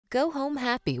Go home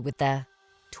happy with the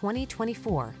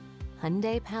 2024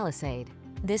 Hyundai Palisade.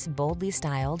 This boldly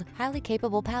styled, highly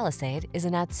capable Palisade is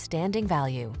an outstanding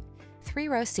value.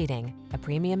 3-row seating, a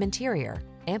premium interior,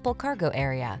 ample cargo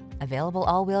area, available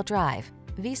all-wheel drive,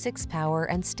 V6 power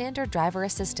and standard driver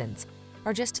assistance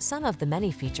are just some of the many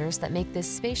features that make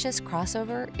this spacious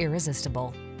crossover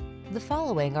irresistible. The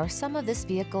following are some of this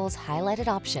vehicle's highlighted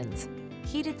options: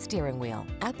 heated steering wheel,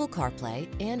 Apple CarPlay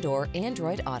and/or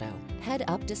Android Auto,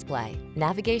 head-up display,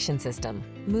 navigation system,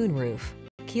 moonroof,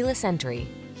 keyless entry,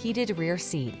 heated rear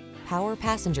seat, power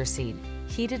passenger seat,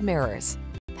 heated mirrors,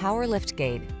 power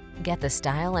liftgate. Get the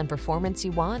style and performance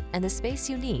you want and the space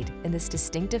you need in this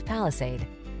distinctive Palisade.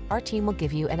 Our team will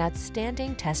give you an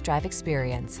outstanding test drive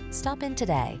experience. Stop in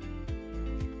today.